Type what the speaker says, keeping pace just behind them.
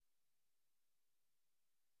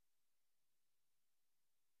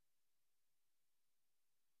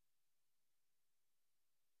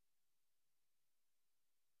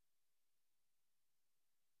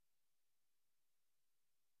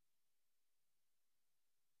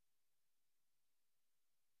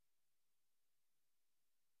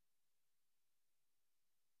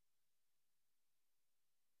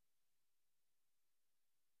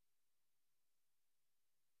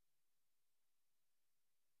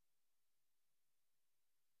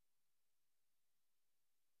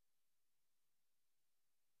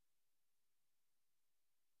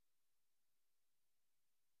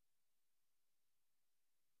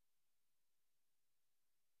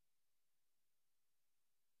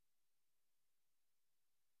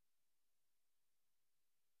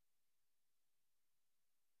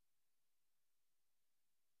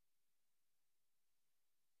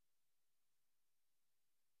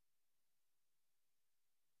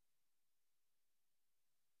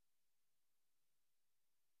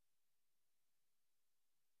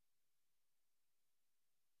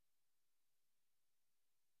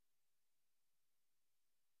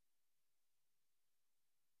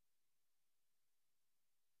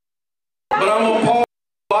but I'm a part of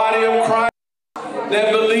the body of Christ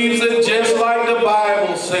that believes it just like the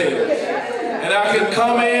Bible says. And I can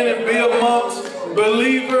come in and be amongst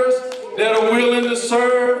believers that are willing to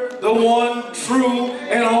serve the one true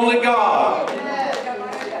and only God.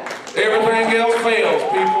 Everything else fails,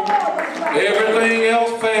 people. Everything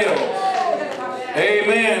else fails.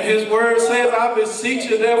 Amen. His word says, I beseech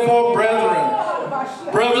you therefore,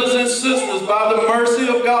 brethren, brothers and sisters, by the mercy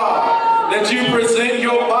of God, that you present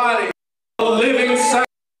your body a living sacrifice.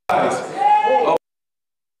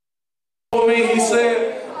 He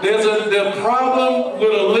said, there's a problem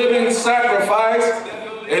with a living sacrifice,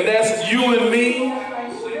 and that's you and me.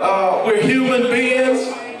 We're human beings,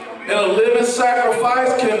 and a living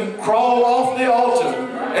sacrifice can crawl off the altar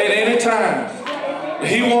at any time.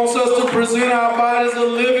 He wants us to present our bodies a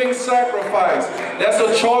living sacrifice. That's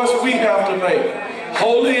a choice we have to make.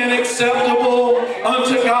 Holy and acceptable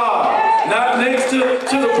unto God. Not next to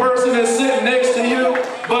the person that's sitting next to you,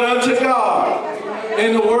 but unto God.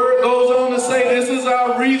 And the word goes on to say, this is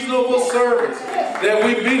our reasonable service, that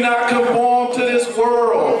we be not conformed to this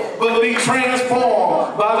world, but be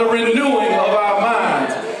transformed by the renewing of our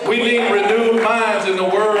minds. We need renewed minds in the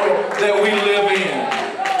world that we live in.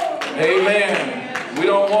 Amen. We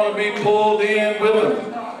don't want to be pulled in with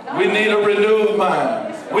them. We need a renewed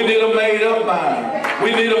mind. We need a made-up mind.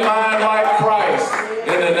 We need a mind like Christ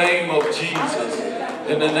in the name of Jesus.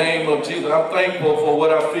 In the name of Jesus. I'm thankful for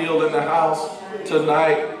what I feel in the house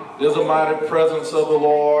tonight. There's a mighty presence of the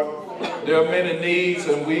Lord. There are many needs,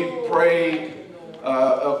 and we prayed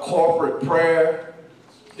a corporate prayer.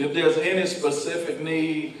 If there's any specific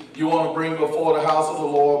need you want to bring before the house of the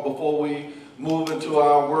Lord before we move into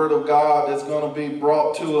our word of God that's going to be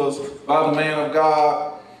brought to us by the man of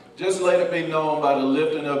God, just let it be known by the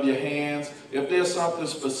lifting of your hands. If there's something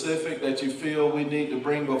specific that you feel we need to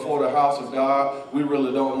bring before the house of God, we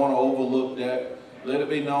really don't want to overlook that. Let it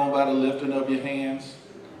be known by the lifting of your hands.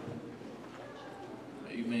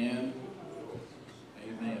 Amen.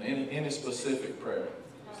 Amen. Any specific prayer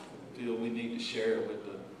feel we need to share with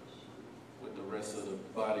the rest of the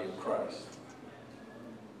body of Christ.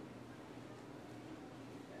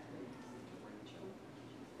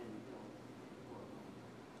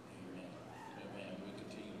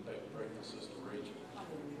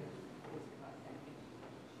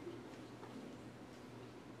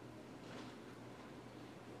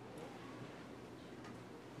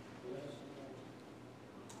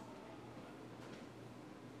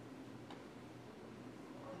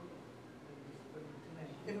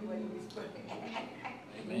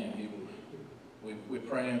 Amen. We're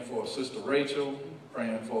praying for Sister Rachel,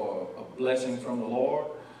 praying for a blessing from the Lord.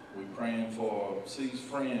 We're praying for C's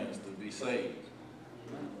friends to be saved.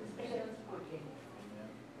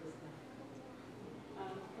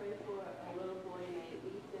 Pray for a little boy named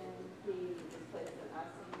Ethan. He was placed in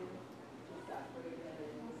ICU. He's got breathing and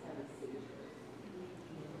he's having seizures.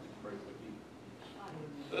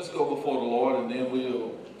 Let's go before the Lord, and then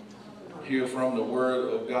we'll hear from the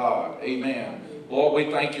word of God. Amen. Lord,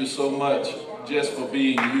 we thank you so much just for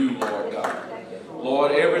being you, Lord God.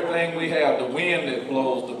 Lord, everything we have, the wind that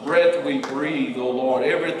blows, the breath we breathe, oh Lord,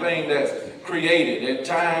 everything that's created. At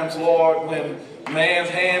times, Lord, when man's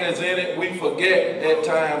hand is in it, we forget at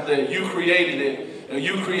times that you created it. And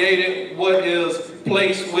you created what is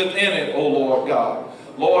placed within it, oh Lord God.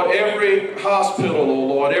 Lord, every hospital, oh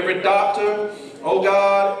Lord, every doctor, oh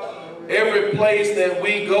God, every place that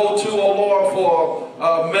we go to, oh Lord,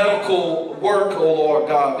 for medical work, oh Lord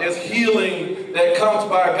God, there's healing that comes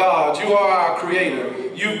by God. You are our creator.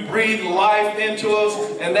 You breathe life into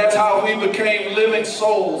us, and that's how we became living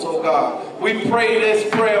souls, oh God. We pray this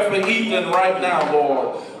prayer for Ethan right now,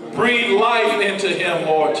 Lord. Breathe life into him,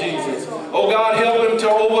 Lord Jesus. Oh God, help him to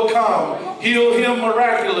overcome. Heal him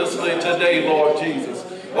miraculously today, Lord Jesus.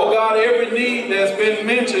 Oh God, every need that's been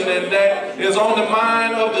mentioned and that is on the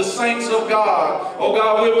mind of the saints of God. Oh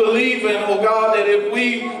God, we're believing, oh God, that if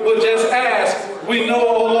we would just ask, we know,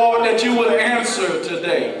 oh Lord, that you would answer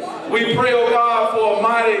today. We pray, oh God, for a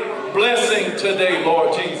mighty blessing today,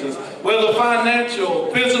 Lord Jesus. Whether financial,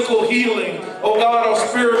 physical healing, oh God, or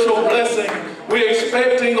spiritual blessing, we're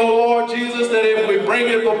expecting, oh Lord Jesus, that if we bring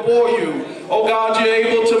it before you, oh God, you're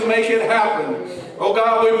able to make it happen. Oh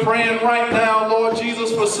God, we're praying right now, Lord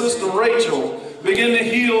Jesus, for Sister Rachel. Begin to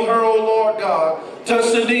heal her, oh Lord God.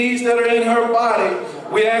 Touch the needs that are in her body.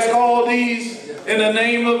 We ask all these in the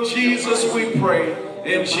name of Jesus, we pray.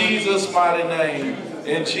 In Jesus' mighty name.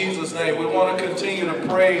 In Jesus' name. We want to continue to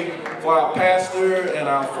pray for our pastor and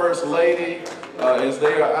our first lady as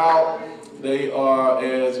they are out. They are,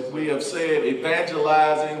 as we have said,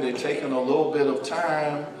 evangelizing. They're taking a little bit of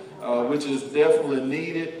time, which is definitely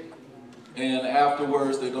needed. And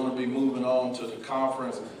afterwards, they're going to be moving on to the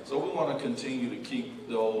conference. So we want to continue to keep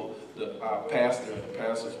our pastor and the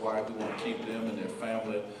pastor's wife, we want to keep them and their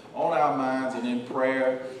family on our minds and in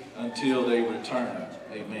prayer until they return.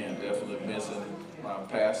 Amen. Definitely missing my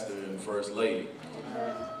pastor and first lady.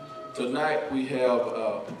 Tonight we have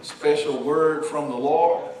a special word from the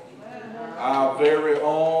Lord. Our very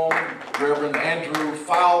own Reverend Andrew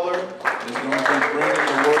Fowler is going to be bringing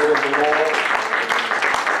the word of the Lord.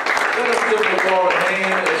 Let us give the Lord a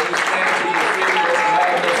hand as you stand to your feet. Let's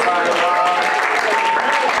magnify God.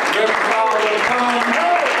 Reverend Fowler, come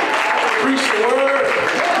preach the word.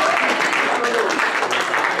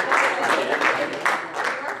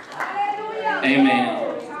 Amen.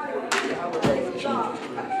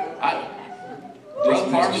 Brother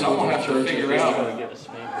Parks, I'm going to have to figure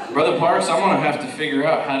out. Brother Parks, I'm going to have to figure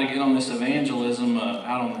out how to get on this evangelism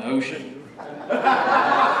out on the ocean.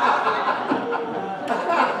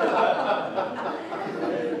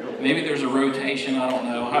 Maybe there's a rotation, I don't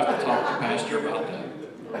know. I'll have to talk to Pastor about that.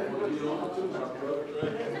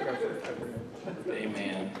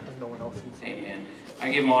 Amen. Amen.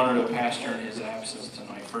 I give honor to Pastor in his absence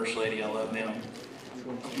tonight. First Lady, I love them.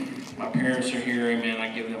 My parents are here, amen. I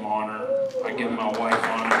give them honor. I give my wife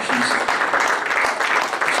honor.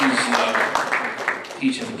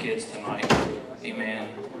 She's teaching the kids tonight. Amen.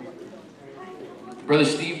 Brother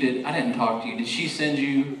Steve, I didn't talk to you. Did she send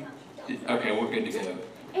you? Okay, we're good to go.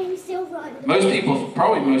 And still run.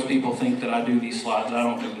 Most people think that I do these slides. I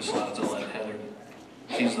don't do the slides. I let Heather.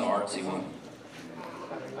 She's the artsy one.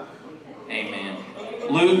 Amen.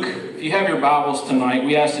 Luke, if you have your Bibles tonight,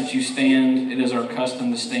 we ask that you stand. It is our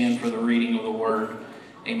custom to stand for the reading of the Word.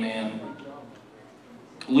 Amen.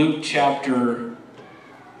 Luke chapter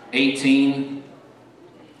 18,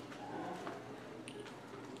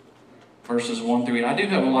 verses 1 through 8. I do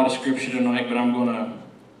have a lot of scripture tonight, but I'm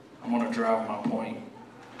gonna drive my point.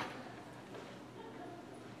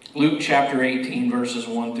 Luke chapter 18, verses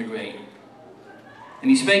 1 through 8. And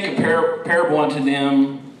he spake a parable unto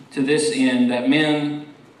them to this end, that men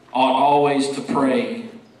ought always to pray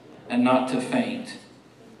and not to faint,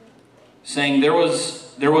 saying, there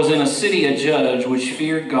was in a city a judge which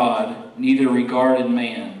feared God, neither regarded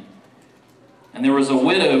man. And there was a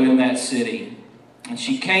widow in that city, and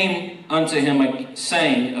she came unto him,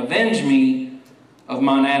 saying, avenge me of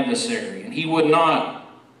mine adversary. And he would not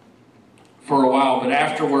for a while, but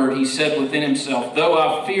afterward he said within himself, though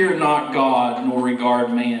I fear not God, nor regard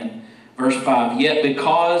man. Verse 5, yet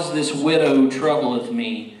because this widow troubleth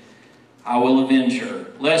me, I will avenge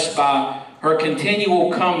her, lest by her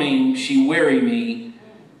continual coming she weary me.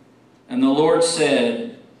 And the Lord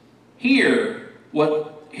said, Hear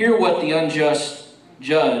what the unjust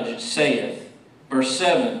judge saith. Verse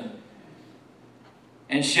 7,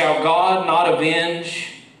 and shall God not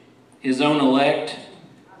avenge his own elect,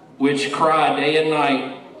 which cry day and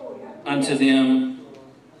night unto them,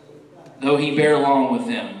 though he bear long with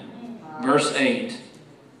them? Verse 8,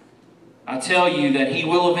 I tell you that he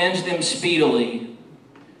will avenge them speedily.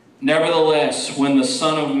 Nevertheless, when the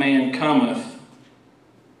Son of Man cometh,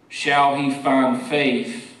 shall he find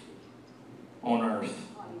faith on earth?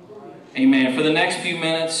 Amen. For the next few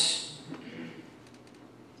minutes,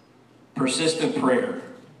 persistent prayer.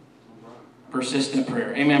 Persistent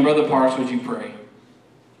prayer. Amen. Brother Parks, would you pray?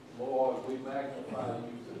 Lord, we magnify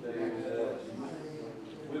you today.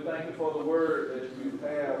 We thank you for the word that you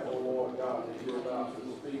have, oh Lord God, that you're about to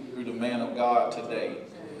speak through the man of God today.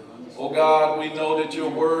 Oh God, we know that your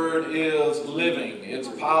word is living, it's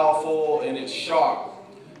powerful, and it's sharp.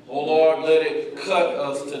 Oh Lord, let it cut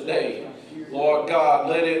us today. Lord God,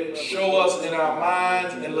 let it show us in our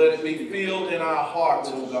minds and let it be filled in our hearts,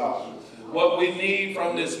 oh God. What we need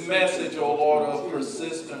from this message, oh Lord, of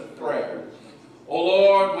persistent prayer. Oh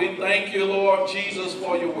Lord, we thank you, Lord Jesus,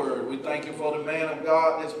 for your word. We thank you for the man of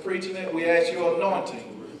God that's preaching it. We ask your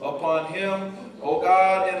anointing upon him, oh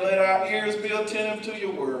God, and let our ears be attentive to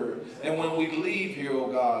your word. And when we leave here, oh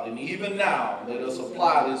God, and even now, let us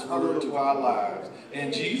apply this word to our lives.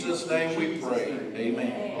 In Jesus' name we pray.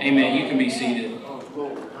 Amen. Amen. You can be seated.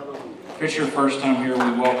 If it's your first time here,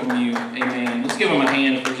 we welcome you. Amen. Let's give them a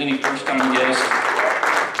hand if there's any first-time guests.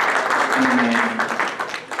 Amen.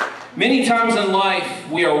 Many times in life,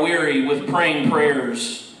 we are weary with praying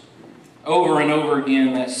prayers over and over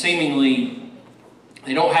again that seemingly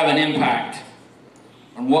they don't have an impact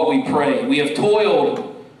on what we pray. We have toiled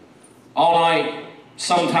all night,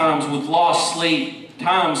 sometimes with lost sleep,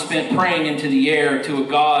 time spent praying into the air to a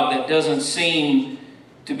God that doesn't seem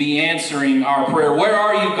to be answering our prayer. Where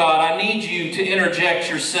are you, God? I need you to interject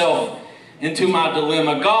yourself into my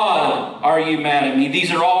dilemma. God, are you mad at me?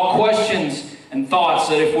 These are all questions and thoughts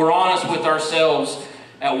that, if we're honest with ourselves,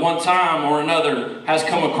 at one time or another has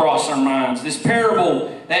come across our minds. This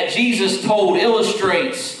parable that Jesus told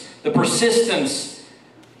illustrates the persistence.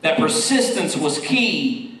 That persistence was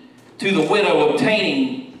key to the widow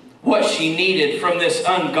obtaining what she needed from this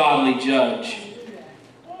ungodly judge.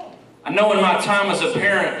 I know in my time as a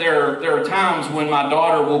parent, there are times when my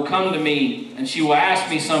daughter will come to me and she will ask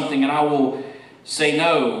me something, and I will say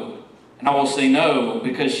no. And I will say no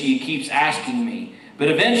because she keeps asking me. But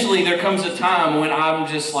eventually there comes a time when I'm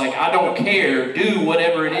just like, I don't care. Do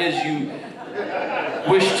whatever it is you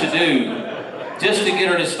wish to do, just to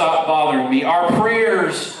get her to stop bothering me. Our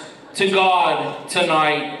prayers to God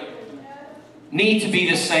tonight need to be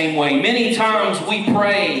the same way. Many times we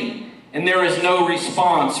pray and there is no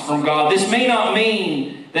response from God. This may not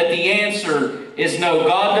mean that the answer is no.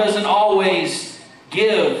 God doesn't always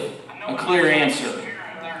give a clear answer.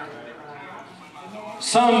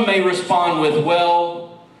 Some may respond with,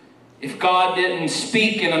 well, if God didn't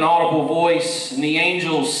speak in an audible voice and the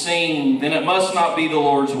angels sing, then it must not be the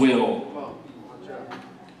Lord's will.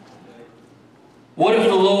 What if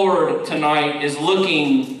the Lord tonight is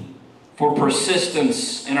looking for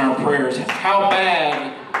persistence in our prayers? How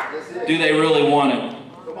bad do they really want it?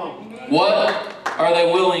 What are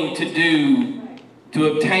they willing to do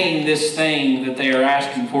to obtain this thing that they are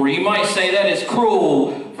asking for? You might say that is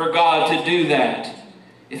cruel for God to do that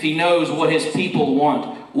if He knows what His people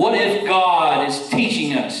want. What if God is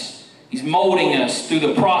teaching us, He's molding us through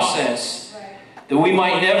the process that we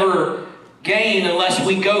might never gain unless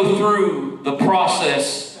we go through the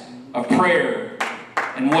process of prayer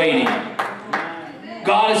and waiting?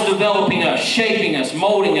 God is developing us, shaping us,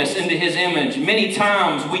 molding us into His image. Many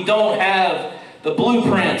times we don't have the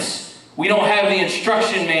blueprints, we don't have the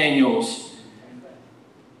instruction manuals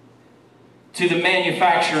to the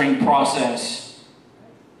manufacturing process.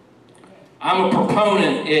 I'm a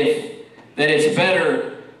proponent that it's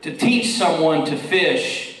better to teach someone to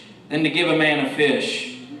fish than to give a man a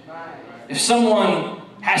fish. If someone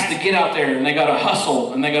has to get out there and they got to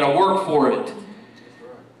hustle and they got to work for it,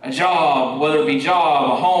 a job, whether it be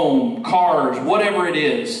job, a home, cars, whatever it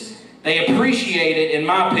is, they appreciate it, in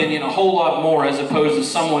my opinion, a whole lot more as opposed to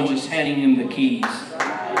someone just handing them the keys.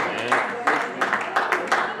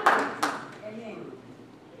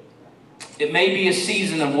 It may be a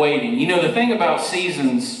season of waiting. You know, the thing about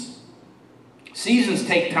seasons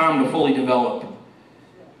take time to fully develop.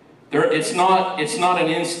 It's not an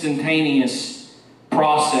instantaneous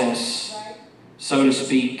process, so to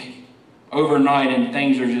speak, overnight, and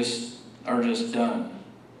things are just done.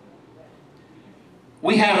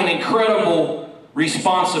 We have an incredible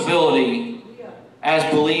responsibility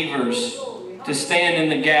as believers to stand in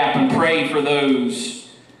the gap and pray for those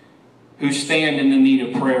who stand in the need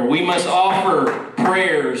of prayer. We must offer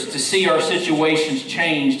prayers to see our situations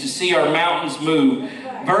change, to see our mountains move.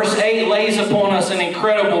 Verse 8 lays upon us an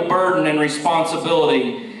incredible burden and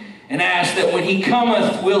responsibility, and asks that when He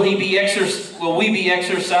cometh, will we be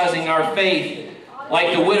exercising our faith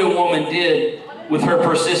like the widow woman did with her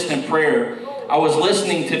persistent prayer. I was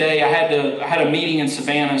listening today. I had a meeting in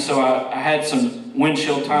Savannah, so I had some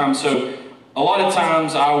windshield time. So a lot of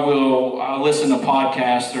times I listen to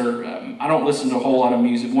podcasts, or I don't listen to a whole lot of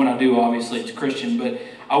music. When I do, obviously it's Christian. But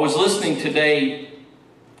I was listening today,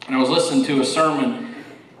 and I was listening to a sermon,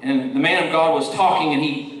 and the man of God was talking, and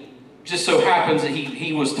he just so happens that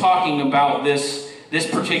he was talking about this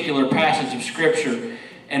particular passage of Scripture.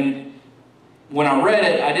 And when I read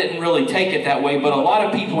it, I didn't really take it that way, but a lot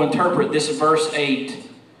of people interpret this verse 8,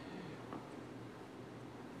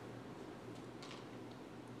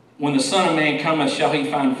 when the Son of Man cometh, shall He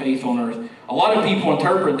find faith on earth. A lot of people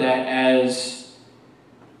interpret that as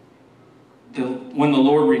when the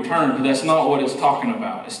Lord returns, but that's not what it's talking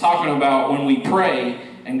about. It's talking about when we pray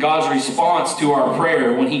and God's response to our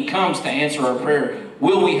prayer, when He comes to answer our prayer,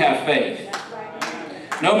 will we have faith?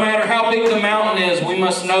 No matter how big the mountain is, we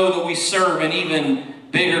must know that we serve an even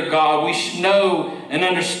bigger God. We should know and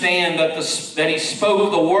understand that He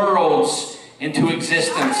spoke the worlds into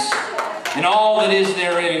existence and all that is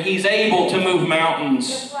therein. He's able to move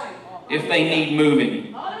mountains if they need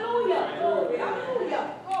moving.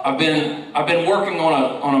 I've been working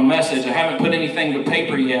on a message. I haven't put anything to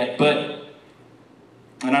paper yet,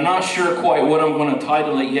 and I'm not sure quite what I'm going to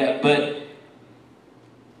title it yet, but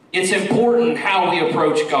it's important how we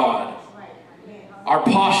approach God. Our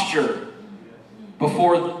posture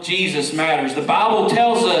before Jesus matters. The Bible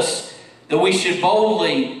tells us that we should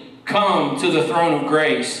boldly come to the throne of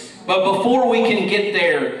grace. But before we can get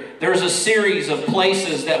there, there's a series of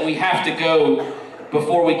places that we have to go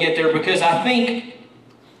before we get there. Because I think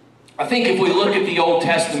if we look at the Old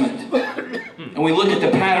Testament, and we look at the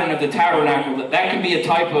pattern of the tabernacle, that can be a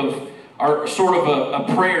type of, or sort of a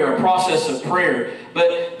prayer, a process of prayer.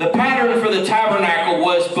 But the pattern for the tabernacle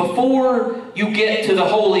was, before you get to the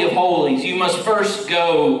Holy of Holies, you must first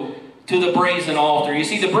go to the brazen altar. You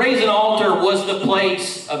see, the brazen altar was the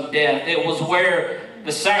place of death. It was where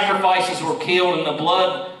the sacrifices were killed and the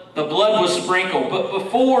blood was sprinkled. But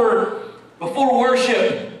before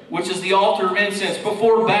worship, which is the altar of incense,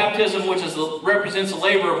 before baptism, which represents the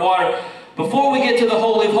laver of water, before we get to the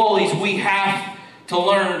Holy of Holies, we have to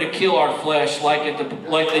learn to kill our flesh like they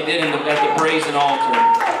did at the brazen altar.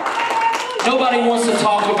 Nobody wants to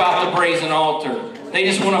talk about the brazen altar. They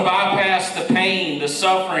just want to bypass the pain, the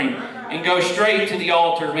suffering, and go straight to the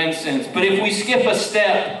altar of incense. But if we skip a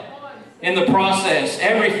step in the process,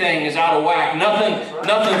 everything is out of whack.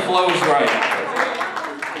 Nothing flows right.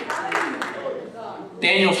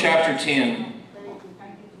 Daniel chapter 10.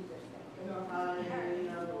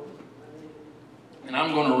 And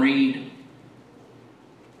I'm going to read.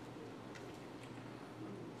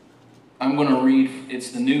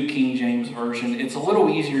 It's the New King James Version. It's a little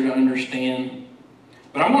easier to understand.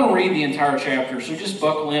 But I'm going to read the entire chapter, so just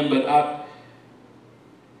buckle in.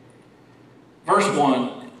 Verse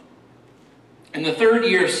 1. In the 3rd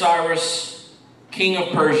year of Cyrus, king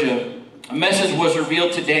of Persia, a message was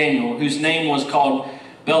revealed to Daniel, whose name was called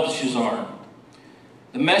Belteshazzar.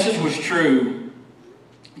 The message was true,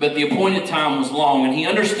 but the appointed time was long, and he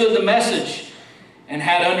understood the message and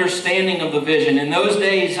had understanding of the vision. In those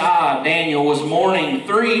days, I, Daniel, was mourning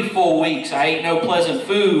 3 full weeks. I ate no pleasant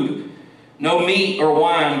food, no meat or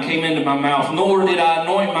wine came into my mouth, nor did I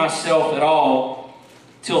anoint myself at all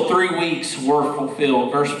till 3 weeks were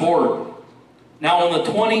fulfilled. Verse 4. Now on the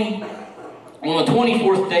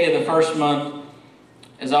 24th day of the 1st month,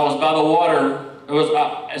 as I was by the water,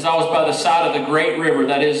 as I was by the side of the great river,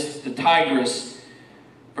 that is the Tigris.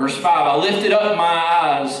 Verse 5, I lifted up my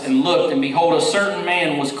eyes and looked, and behold, a certain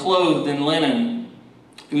man was clothed in linen,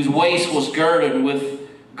 whose waist was girded with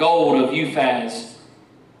gold of Uphaz.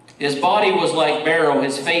 His body was like beryl,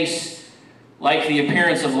 his face like the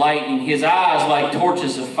appearance of lightning, his eyes like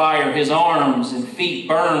torches of fire, his arms and feet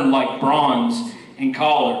burned like bronze in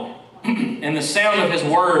color, and the sound of his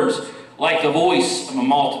words like the voice of a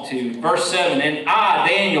multitude. Verse 7, and I,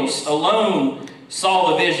 Daniel, alone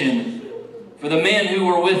saw the vision. For the men who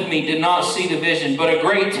were with me did not see the vision, but a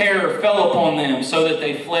great terror fell upon them, so that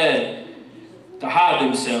they fled to hide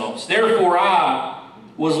themselves. Therefore I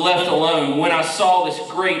was left alone when I saw this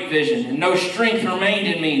great vision, and no strength remained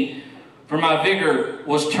in me, for my vigor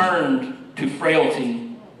was turned to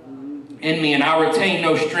frailty in me, and I retained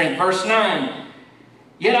no strength. Verse 9,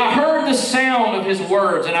 yet I heard the sound of his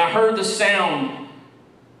words, and while I heard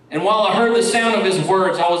the sound of his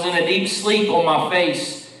words, I was in a deep sleep on my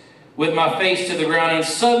face, with my face to the ground, and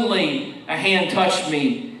suddenly a hand touched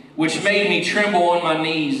me, which made me tremble on my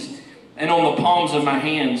knees and on the palms of my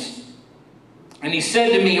hands. And he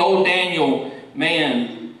said to me, O Daniel,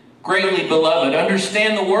 man, greatly beloved,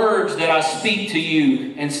 understand the words that I speak to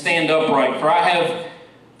you, and stand upright. For I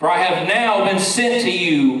have now been sent to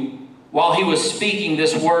you. While he was speaking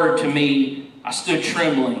this word to me, I stood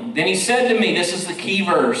trembling. Then he said to me, this is the key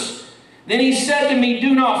verse, then he said to me,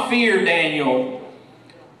 do not fear, Daniel,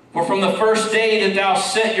 for from the first day that thou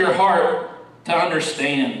set your heart to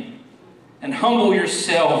understand and humble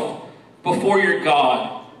yourself before your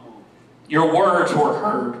God, your words were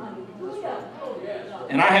heard.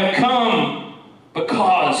 And I have come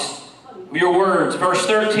because of your words. Verse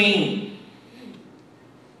 13.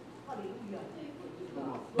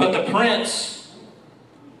 But the prince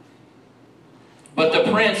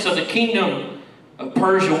of the kingdom of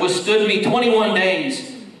Persia withstood me 21 days.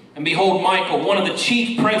 And behold, Michael, one of the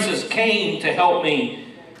chief princes, came to help me,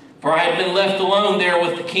 for I had been left alone there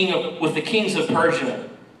with the kings of Persia.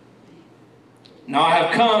 Now I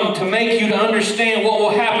have come to make you to understand what will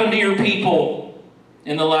happen to your people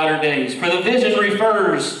in the latter days. For the vision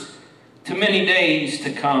refers to many days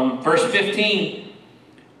to come. Verse 15.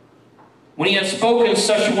 When he had spoken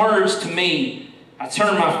such words to me, I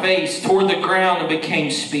turned my face toward the ground and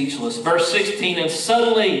became speechless. Verse 16. And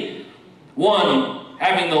suddenly one,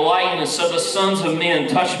 having the likeness of the sons of men,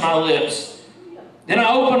 touched my lips. Then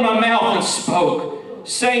I opened my mouth and spoke,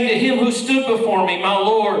 saying to him who stood before me, my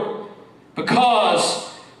Lord, because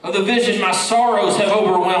of the vision my sorrows have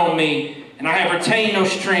overwhelmed me, and I have retained no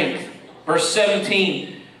strength. Verse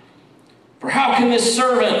 17, for how can this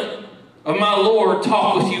servant of my Lord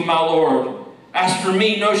talk with you, my Lord? As for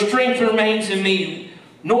me, no strength remains in me,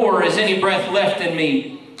 nor is any breath left in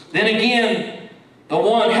me. Then again, the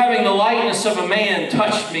one having the likeness of a man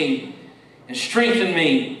touched me and strengthened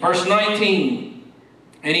me. Verse 19,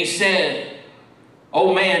 and he said,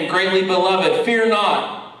 O man, greatly beloved, fear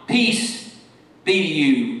not, peace be to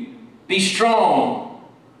you. Be strong.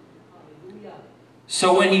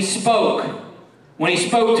 So when he spoke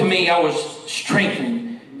to me, I was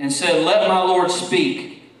strengthened and said, let my Lord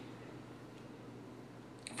speak,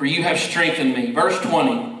 for you have strengthened me. Verse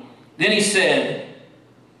 20. Then he said,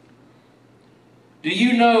 do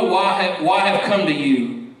you know why I have come to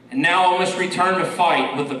you? And now I must return to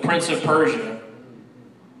fight with the prince of Persia.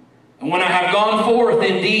 And when I have gone forth,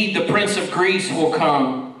 indeed the prince of Greece will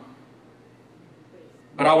come.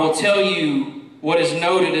 But I will tell you what is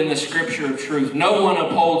noted in the scripture of truth. No one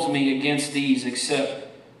upholds me against these except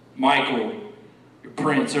Michael, your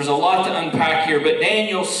prince. There's a lot to unpack here, but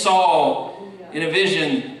Daniel saw in a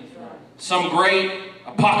vision some great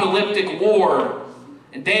apocalyptic war.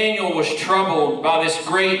 And Daniel was troubled by this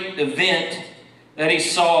great event that he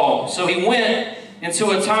saw. So he went into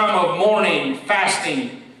a time of mourning,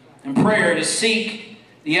 fasting, and prayer to seek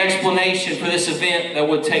the explanation for this event that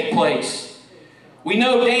would take place. We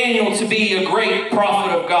know Daniel to be a great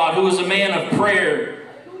prophet of God who was a man of prayer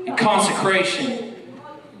and consecration.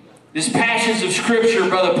 This passage of Scripture,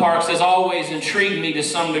 Brother Parks, has always intrigued me to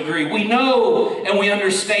some degree. We know and we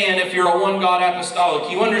understand, if you're a one God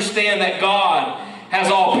apostolic, you understand that God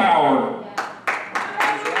has all power.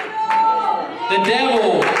 The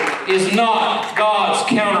devil is not God's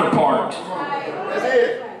counterpart. That's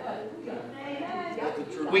it.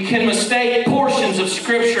 We can mistake portions of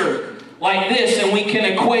Scripture like this, and we can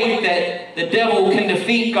equate that the devil can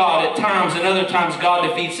defeat God at times, and other times God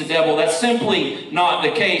defeats the devil. That's simply not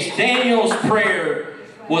the case. Daniel's prayer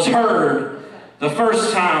was heard the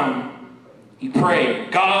first time he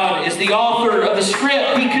prayed. God is the author of the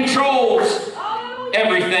script. He controls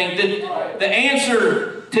everything. The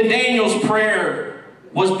answer to Daniel's prayer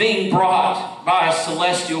was being brought by a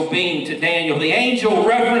celestial being to Daniel. The angel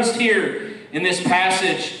referenced here in this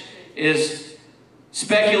passage is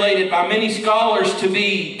speculated by many scholars to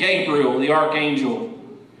be Gabriel, the archangel.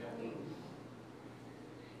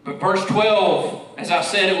 But verse 12, as I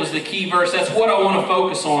said, it was the key verse. That's what I want to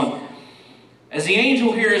focus on. As the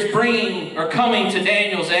angel here is coming to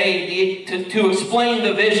Daniel's aid to explain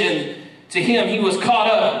the vision to him, he was caught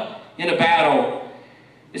up in a battle.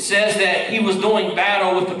 It says that he was doing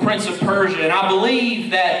battle with the prince of Persia, and I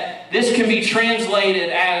believe that this can be translated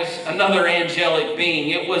as another angelic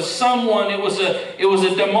being. It was someone, it was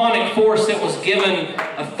a demonic force that was given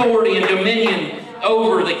authority and dominion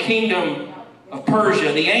over the kingdom of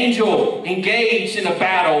Persia. The angel engaged in a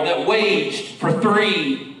battle that waged for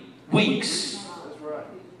 3 weeks.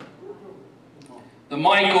 Then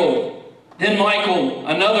Michael,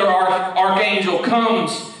 another archangel,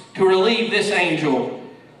 comes to relieve this angel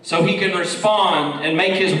so he can respond and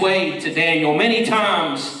make his way to Daniel. Many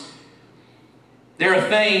times there are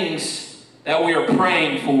things that we are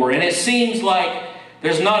praying for, and it seems like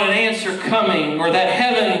there's not an answer coming, or that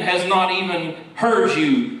heaven has not even heard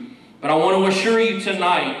you. But I want to assure you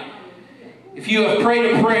tonight, if you have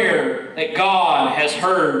prayed a prayer, that God has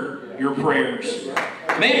heard your prayers.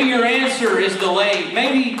 Maybe your answer is delayed.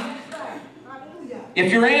 Maybe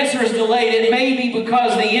if your answer is delayed, it may be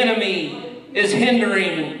because the enemy is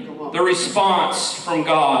hindering the response from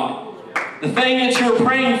God. The thing that you're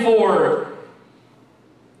praying for,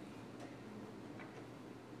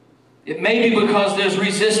 it may be because there's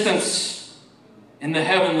resistance in the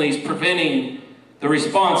heavenlies preventing the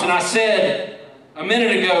response. And I said a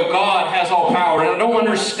minute ago, God has all power. And I don't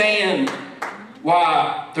understand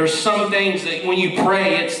why there's some things that when you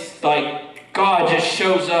pray, it's like God just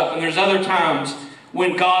shows up. And there's other times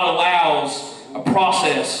when God allows a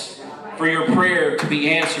process for your prayer to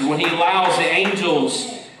be answered, when He allows the angels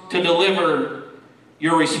to deliver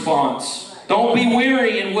your response. Don't be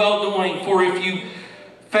weary in well-doing, for if you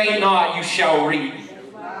faint not, you shall reap.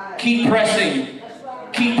 Keep pressing,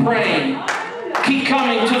 keep praying, keep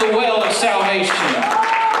coming to the well of salvation.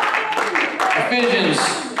 Ephesians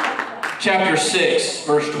chapter 6,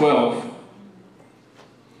 verse 12.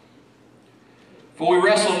 For we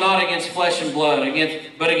wrestle not against flesh and blood,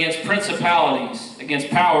 but against principalities, against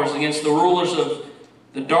powers, against the rulers of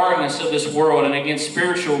the darkness of this world, and against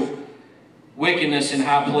spiritual wickedness in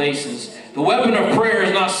high places. The weapon of prayer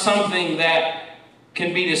is not something that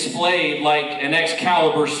can be displayed like an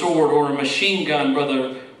Excalibur sword or a machine gun,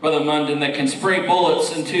 Brother Munden, that can spray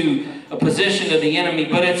bullets into a position of the enemy,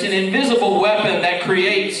 but it's an invisible weapon that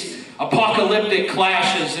creates apocalyptic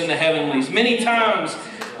clashes in the heavenlies. Many times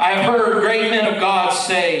I have heard great men of God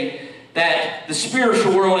say that the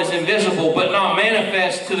spiritual world is invisible but not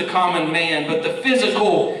manifest to the common man, but the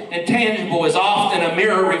physical and tangible is often a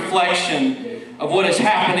mirror reflection of what is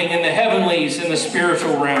happening in the heavenlies in the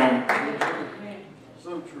spiritual realm.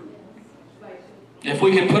 if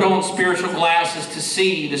we could put on spiritual glasses to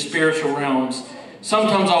see the spiritual realms,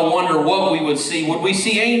 sometimes I wonder what we would see. Would we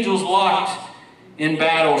see angels locked in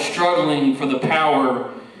battle, struggling for the power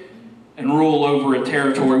and rule over a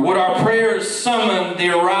territory? Would our prayers summon the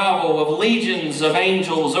arrival of legions of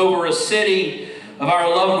angels over a city of our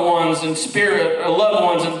loved ones and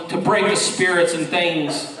and to break the spirits and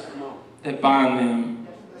things that bind them?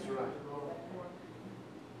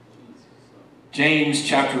 James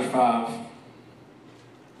chapter 5.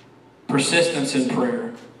 Persistence in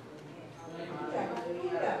prayer.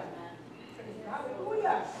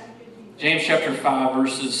 James chapter 5,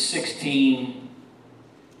 verses 16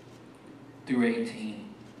 through 18.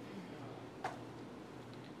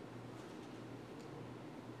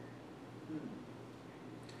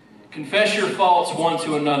 Confess your faults one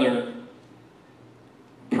to another.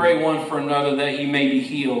 Pray one for another that ye may be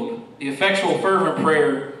healed. The effectual fervent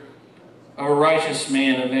prayer of a righteous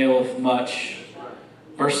man availeth much.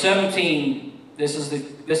 Verse 17, this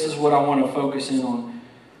is what I want to focus in on.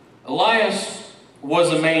 Elijah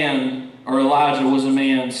was a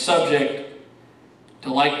man subject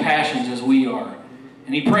to like passions as we are.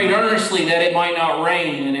 And he prayed earnestly that it might not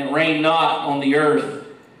rain, and it rained not on the earth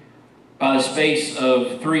by the space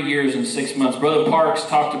of 3 years and 6 months. Brother Parks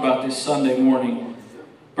talked about this Sunday morning.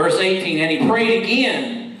 Verse 18, and he prayed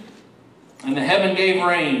again, and the heaven gave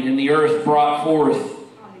rain, and the earth brought forth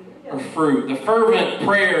her fruit. The fervent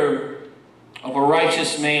prayer of a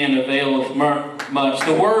righteous man availeth much.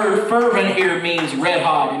 The word fervent here means red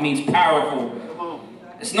hot. It means powerful.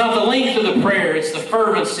 It's not the length of the prayer, it's the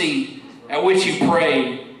fervency at which you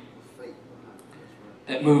pray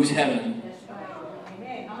that moves heaven.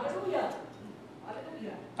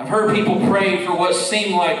 I've heard people pray for what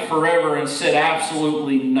seemed like forever and said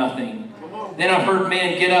absolutely nothing. Then I've heard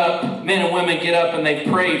men and women get up and they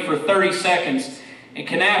pray for 30 seconds and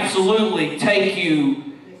can absolutely take you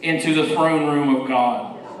into the throne room of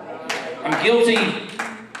God. I'm guilty,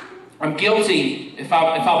 if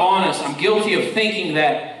I'm honest, I'm guilty of thinking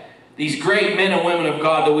that these great men and women of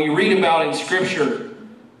God that we read about in Scripture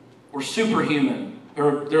were superhuman.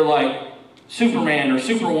 They're like Superman or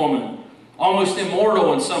Superwoman, almost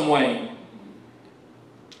immortal in some way.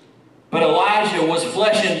 But Elijah was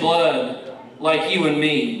flesh and blood like you and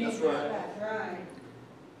me. That's right.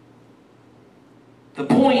 The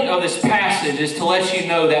point of this passage is to let you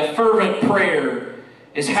know that fervent prayer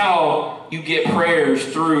is how you get prayers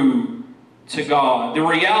through to God. The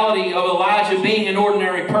reality of Elijah being an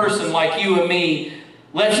ordinary person like you and me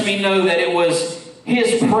lets me know that it was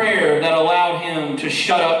his prayer that allowed him to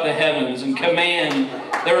shut up the heavens and command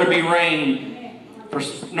there to be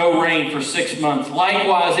no rain for 6 months.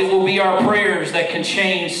 Likewise, it will be our prayers that can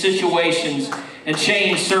change situations and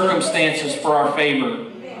change circumstances for our favor.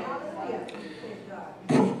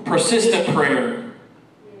 Persistent prayer.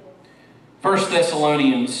 1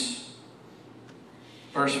 Thessalonians,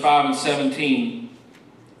 verse 5 and 17.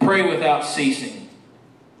 Pray without ceasing.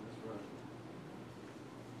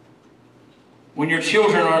 When your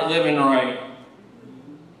children aren't living right,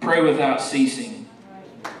 pray without ceasing.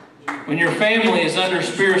 When your family is under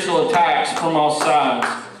spiritual attacks from all sides,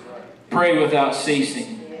 pray without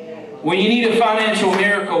ceasing. When you need a financial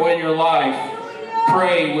miracle in your life,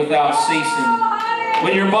 pray without ceasing.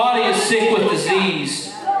 When your body is sick with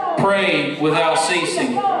disease, pray without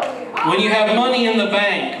ceasing. When you have money in the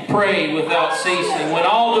bank, pray without ceasing. When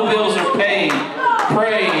all the bills are paid,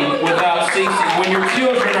 pray without ceasing. When your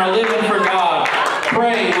children are living for God,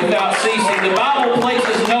 pray without ceasing. The Bible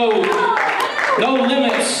places no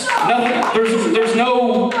limits. Nothing. There's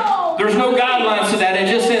no guidelines to that. It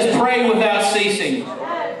just says pray without ceasing.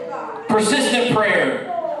 Persistent prayer.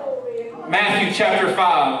 Matthew chapter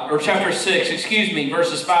 5, or chapter 6,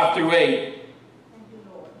 verses 5 through 8.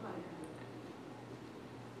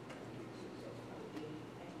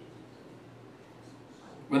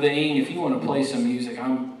 Brother Ing, if you want to play some music,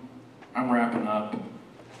 I'm wrapping up.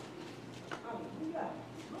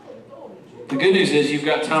 The good news is you've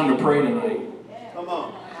got time to pray tonight. Come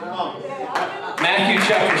on. Matthew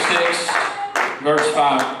chapter 6, verse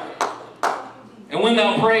 5. And when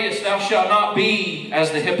thou prayest, thou shalt not be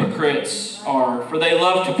as the hypocrites are, for they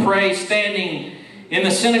love to pray standing in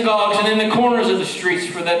the synagogues and in the corners of the streets,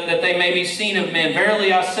 for that they may be seen of men.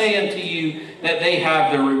 Verily I say unto you that they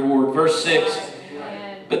have their reward. Verse 6.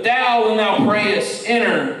 But thou, when thou prayest,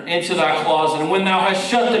 enter into thy closet, and when thou hast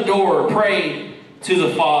shut the door, pray to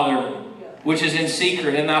the Father which is in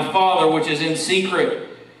secret, and thy Father which is in secret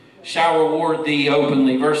shall reward thee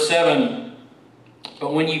openly. Verse 7.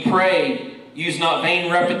 But when ye pray, use not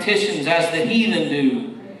vain repetitions as the heathen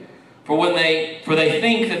do, for they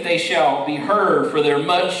think that they shall be heard for their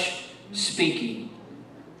much speaking.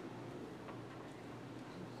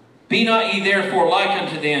 Be not ye therefore like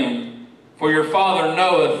unto them, for your Father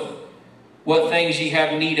knoweth what things ye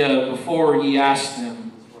have need of before ye ask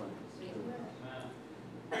them.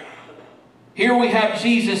 Here we have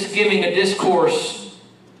Jesus giving a discourse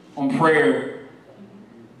on prayer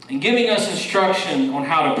and giving us instruction on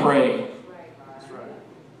how to pray.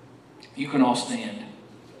 You can all stand.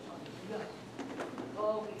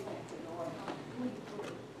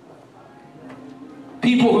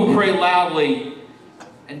 People who pray loudly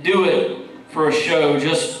and do it for a show,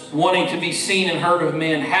 just wanting to be seen and heard of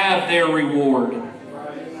men, have their reward.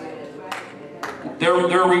 Their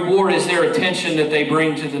reward is their attention that they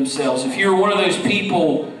bring to themselves. If you're one of those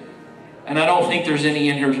people, and I don't think there's any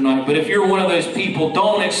in here tonight, but if you're one of those people,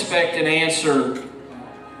 don't expect an answer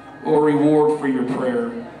or reward for your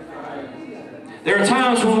prayer. There are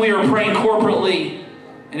times when we are praying corporately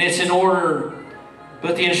and it's in order,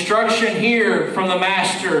 but the instruction here from the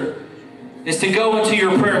Master is to go into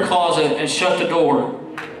your prayer closet and shut the door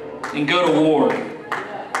and go to war.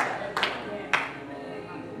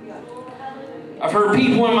 I've heard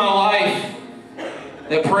people in my life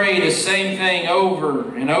that pray the same thing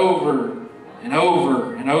over and over and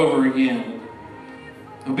over and over again.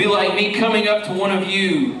 It'll be like me coming up to one of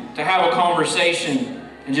you to have a conversation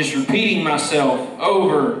and just repeating myself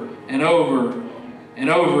over and over and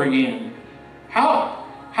over again. How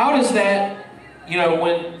does that,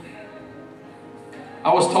 when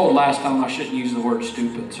I was told last time I shouldn't use the word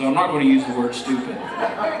stupid, so I'm not going to use the word stupid.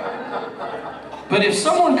 But if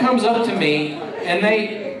someone comes up to me and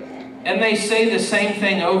they say the same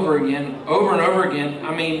thing over and over again,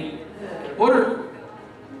 I mean,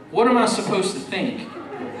 what am I supposed to think?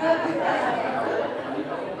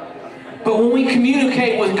 But when we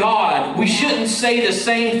communicate with God, we shouldn't say the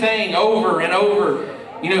same thing over and over.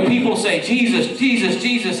 People say, Jesus, Jesus,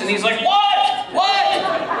 Jesus, and He's like, what? What?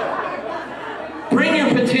 Bring your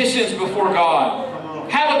petitions before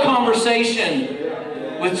God. Have a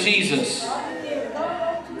conversation with Jesus.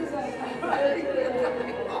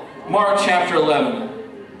 Mark chapter 11.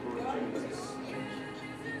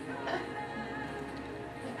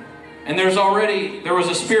 And there was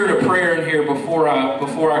a spirit of prayer in here before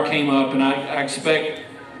I came up, and I expect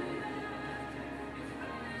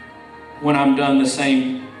when I'm done the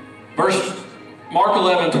same. Mark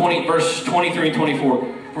 11, verses 23 and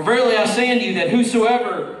 24. For verily I say unto you that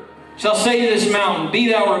whosoever shall say to this mountain, Be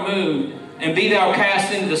thou removed, and be thou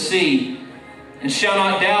cast into the sea, and shall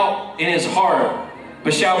not doubt in his heart,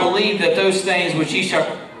 but shall believe that those things which he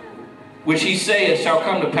saith shall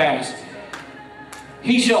come to pass,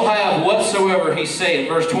 he shall have whatsoever he saith.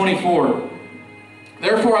 Verse 24.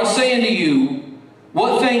 Therefore I say unto you,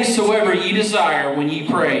 what things soever ye desire when ye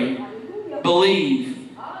pray, believe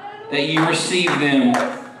that ye receive them,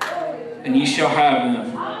 and ye shall have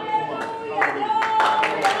them.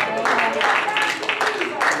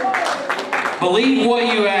 Believe what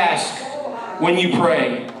you ask when you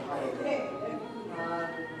pray.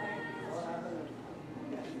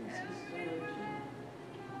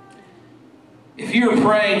 If you're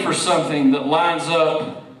praying for something that lines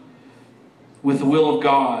up with the will of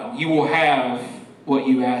God, you will have what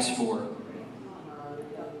you ask for.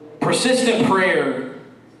 Persistent prayer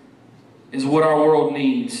is what our world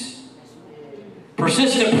needs.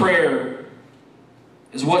 Persistent prayer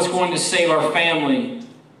is what's going to save our family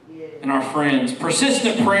and our friends.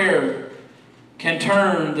 Persistent prayer can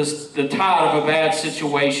turn the tide of a bad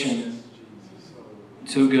situation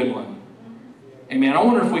to a good one. Amen. I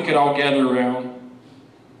wonder if we could all gather around.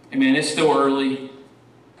 Amen. It's still early.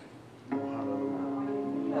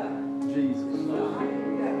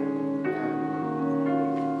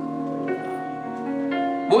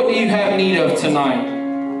 What do you have need of tonight?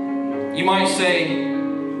 You might say,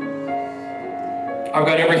 I've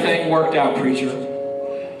got everything worked out, preacher.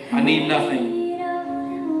 I need nothing.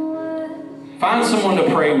 Find someone to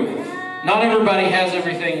pray with. Not everybody has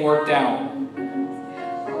everything worked out.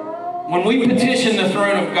 When we petition the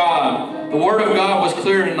throne of God, the Word of God was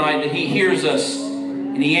clear tonight that He hears us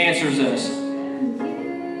and He answers us.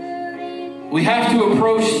 We have to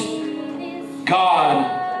approach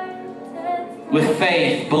God with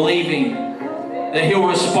faith, believing that He'll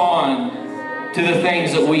respond to the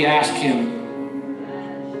things that we ask Him.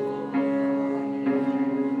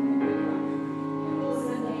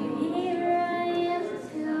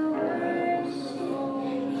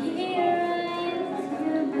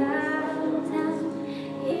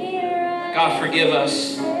 God, forgive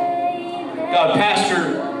us. God,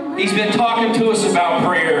 Pastor, he's been talking to us about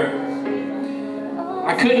prayer.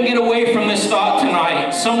 I couldn't get away from this thought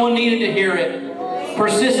tonight. Someone needed to hear it.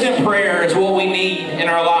 Persistent prayer is what we need in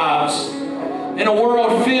our lives. In a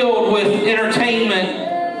world filled with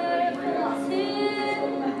entertainment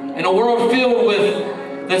in a world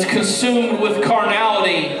filled that's consumed with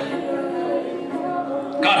carnality.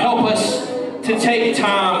 God, help us to take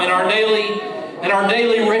time in our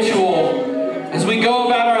daily ritual as we go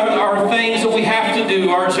about our things that we have to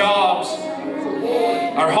do, our jobs,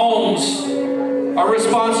 our homes, our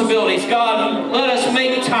responsibilities. God, let us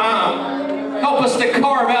make time. Help us to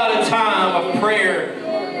carve out a time of prayer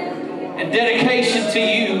and dedication to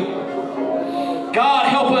you. God,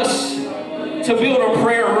 help us to build a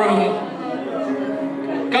prayer room.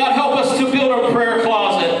 God, help us to build a prayer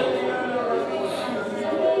closet.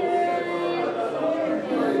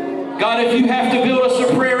 God, if you have to build us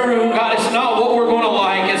a prayer room, God, it's not what we're going to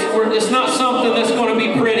like. It's not something that's going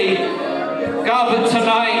to be pretty. God, but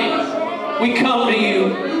tonight, we come to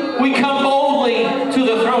you. We come boldly to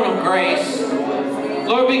the throne of grace.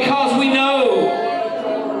 Lord, because we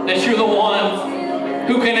know that you're the one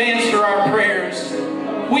who can answer our prayers.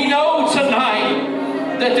 We know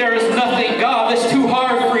tonight that there is nothing, God, that's too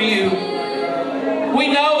hard for you. We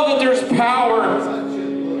know that there's power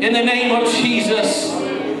in the name of Jesus.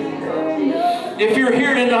 If you're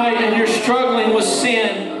here tonight and you're struggling with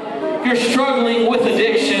sin, if you're struggling with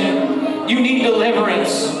addiction, you need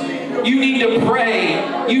deliverance. You need to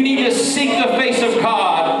pray. You need to seek the face of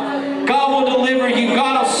God. God will deliver you.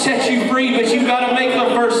 God will set you free, but you've got to make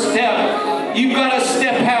the first step. You've got to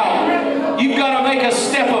step out. You've got to make a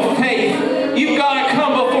step of faith. You've got to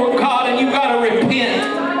come before God and you've got to repent.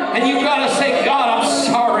 And you've got to say, God, I'm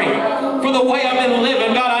sorry for the way I've been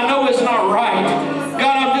living. God, I know it's not right.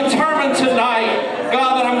 God, I'm determined tonight,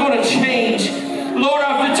 God, that I'm going to change. Lord,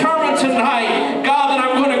 I've determined tonight, God, that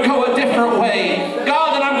I'm going to go a different way.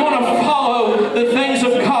 God, that I'm going to follow the things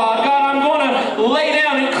of God. God, I'm going to lay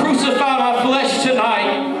down and crucify my flesh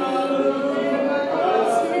tonight.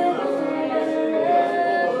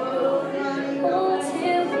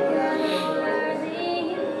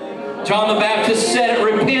 John the Baptist said it,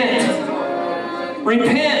 repent.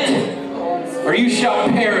 Repent, or you shall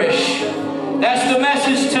perish. That's the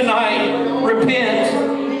message tonight.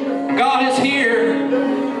 Repent. God is here.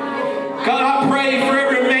 God, I pray for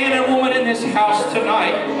every man and woman in this house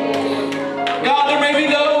tonight. God, there may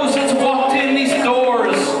be those that's walked in these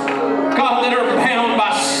doors, God, that are bound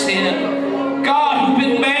by sin. God, who've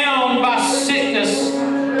been bound by sickness,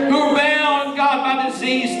 who are bound, God, by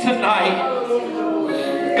disease tonight.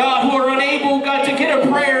 God, who are unable, God, to get a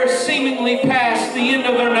prayer seemingly past the end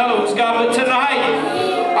of their nose, God, but tonight,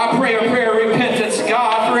 I pray a prayer of repentance,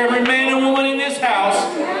 God, for every man and woman in this house.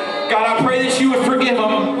 God, I pray that you would forgive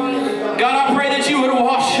them. God, I pray that you would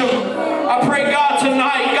wash them. I pray, God,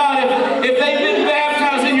 tonight, God, if they've been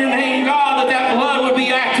baptized in your name, God, that blood would be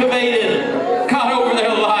activated, God, over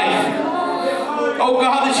their life. Oh,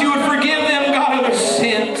 God, that you would forgive them, God, of their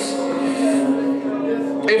sins.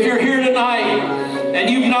 If you're here tonight and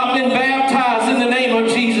you've not been baptized in the name of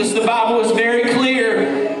Jesus, the Bible is very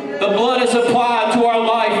clear. The blood is applied to our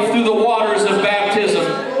life through the waters of baptism.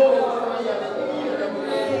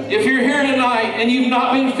 If you're here tonight and you've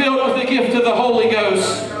not been filled with the gift of the Holy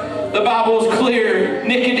Ghost, the Bible is clear.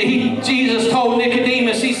 Jesus told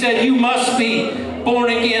Nicodemus, he said, you must be born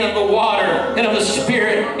again of the water and of the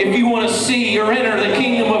Spirit if you want to see or enter the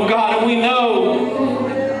kingdom of God. And we know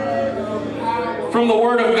from the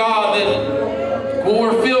Word of God that when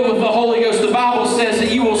we're filled with the Holy Ghost, the Bible says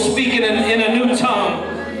that you will speak it in a new tongue.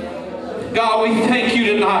 God, we thank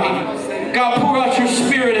you tonight. God, pour out your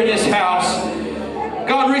Spirit in this house.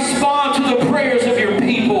 God, respond to the prayers of your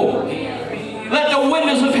people. Let the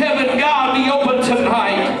windows of heaven, God, be open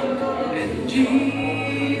tonight.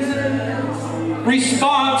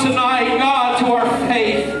 Respond tonight, God, to our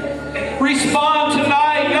faith. Respond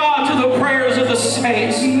tonight, God, to the prayers of the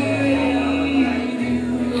saints.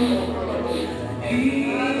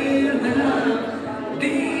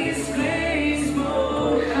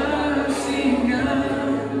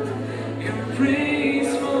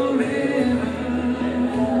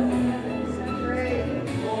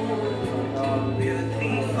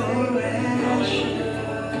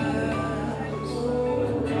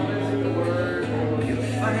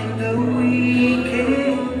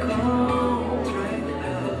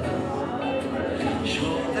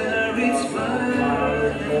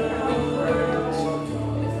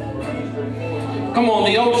 Come on,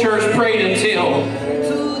 the old church prayed until,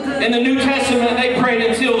 in the New Testament, they prayed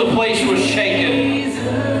until the place was shaken.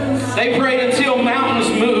 They prayed until mountains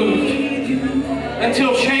moved,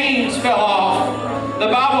 until chains fell off. The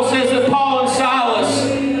Bible says that Paul and Silas,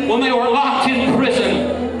 when they were locked in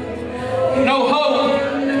prison, no hope,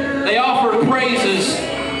 they offered praises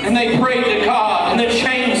and they prayed to God and the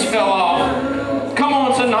chains fell off. Come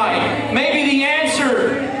on tonight. Maybe the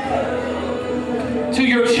answer to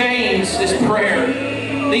your chains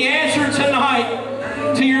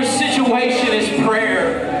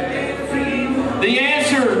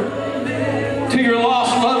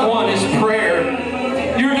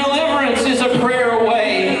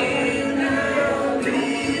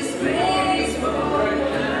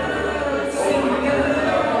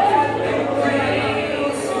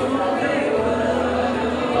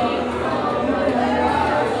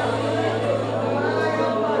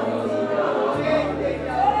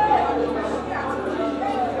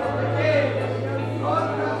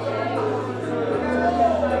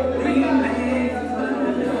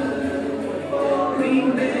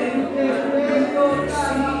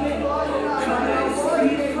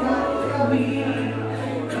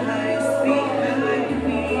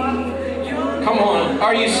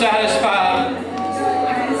Are you satisfied?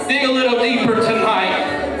 Dig a little deeper tonight.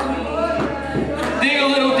 Dig a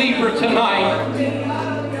little deeper tonight.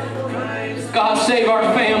 God, save our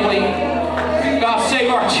family. God,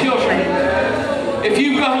 save our children. If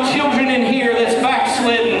you've got children in here that's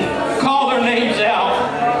backslidden, call their names out.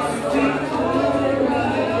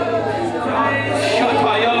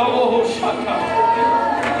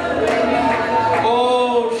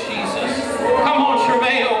 Oh, Jesus. Come on,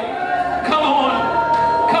 travail. Come on.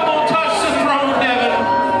 Come on, touch the throne of heaven.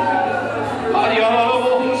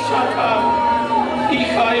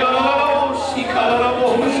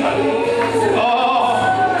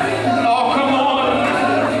 Oh, come on.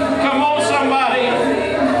 Come on, somebody.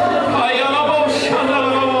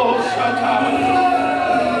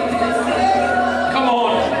 Come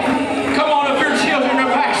on. Come on, if your children are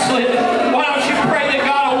backslidden, why don't you pray that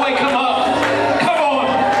God will wake them up? Come on.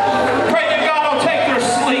 Pray that God will take their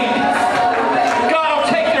sleep. God will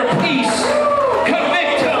take their peace.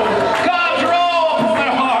 Convict them. God, draw upon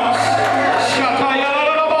their hearts.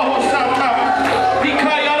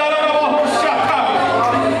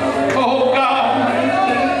 Oh, God.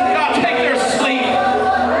 God, take their sleep.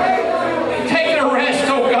 Take their rest,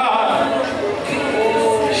 oh God.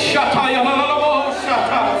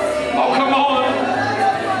 Oh, come on.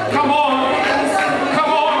 Come on.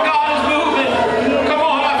 Come on. God is moving. Come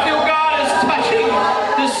on. I feel God is touching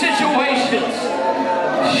the situations.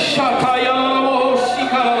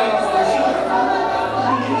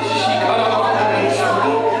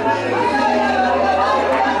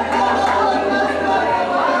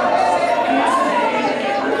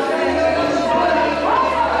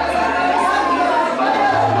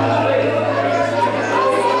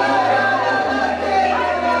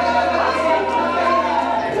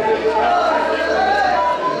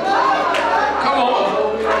 Come on.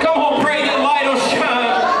 Come on, pray that light will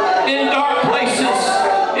shine in dark places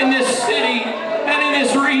in this city and in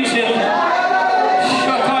this region.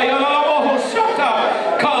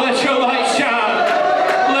 God, let your light shine.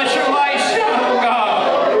 Let your light shine, oh God.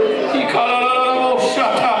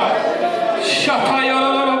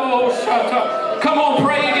 Come on,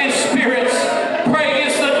 pray against spirits. Pray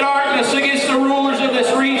against the darkness, against the rulers of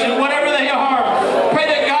this region, whatever they are. Pray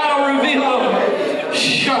that God will reveal them.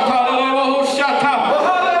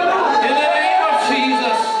 In the name of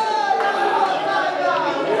Jesus.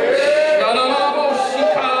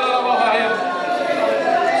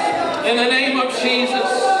 In the name of Jesus.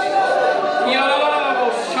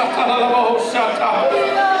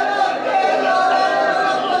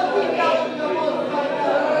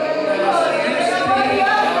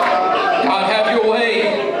 God, have your way.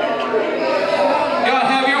 God,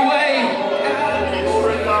 have your way.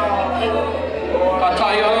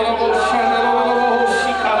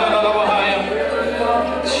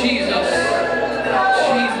 Jesus.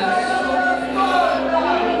 Jesus.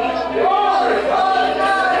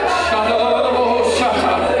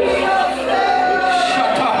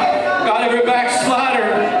 God, every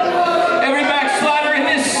backslider in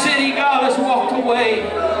this city, God, has walked away.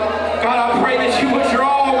 God, I pray that you would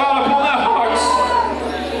draw, God, upon their hearts.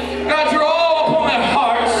 God, draw upon their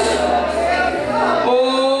hearts.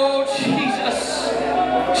 Oh, Jesus.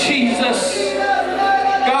 Jesus.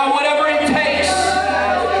 God, whatever it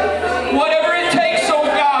takes, oh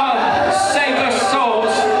God, save their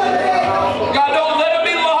souls. God, don't let them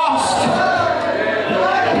be lost.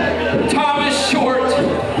 Time is short.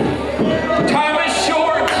 Time is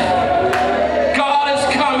short. God is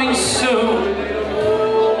coming soon.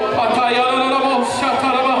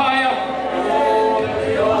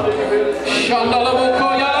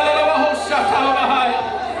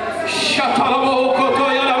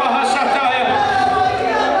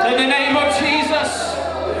 In the name of Jesus.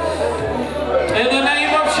 In the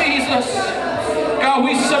name of Jesus. God,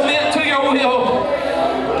 we submit to your will.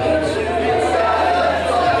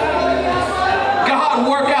 God,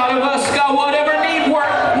 work out of us, God, whatever needs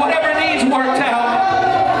worked out.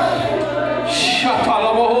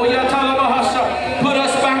 Put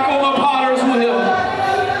us back on the potter's wheel.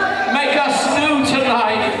 Make us new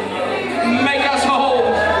tonight. Make us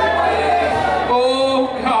whole. Oh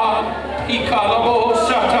God.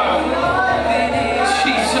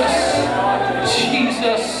 Jesus.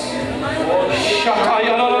 Jesus.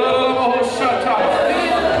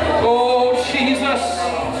 Oh Jesus.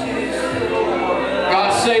 God,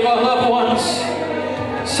 save our loved ones.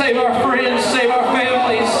 Save our friends. Save our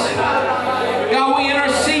families. God, we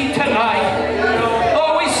intercede tonight.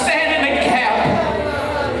 Oh, we stand in the gap.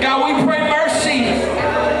 God, we pray mercy.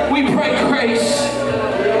 We pray grace.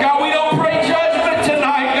 God, we don't pray judgment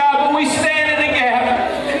tonight, God, but we stand in the gap.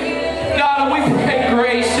 God, we pray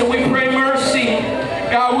grace and we pray mercy.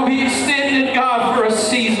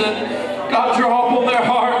 God, draw upon their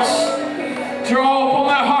hearts. Draw upon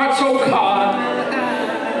their hearts, oh God.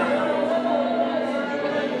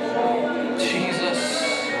 Jesus.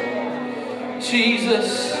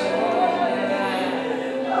 Jesus.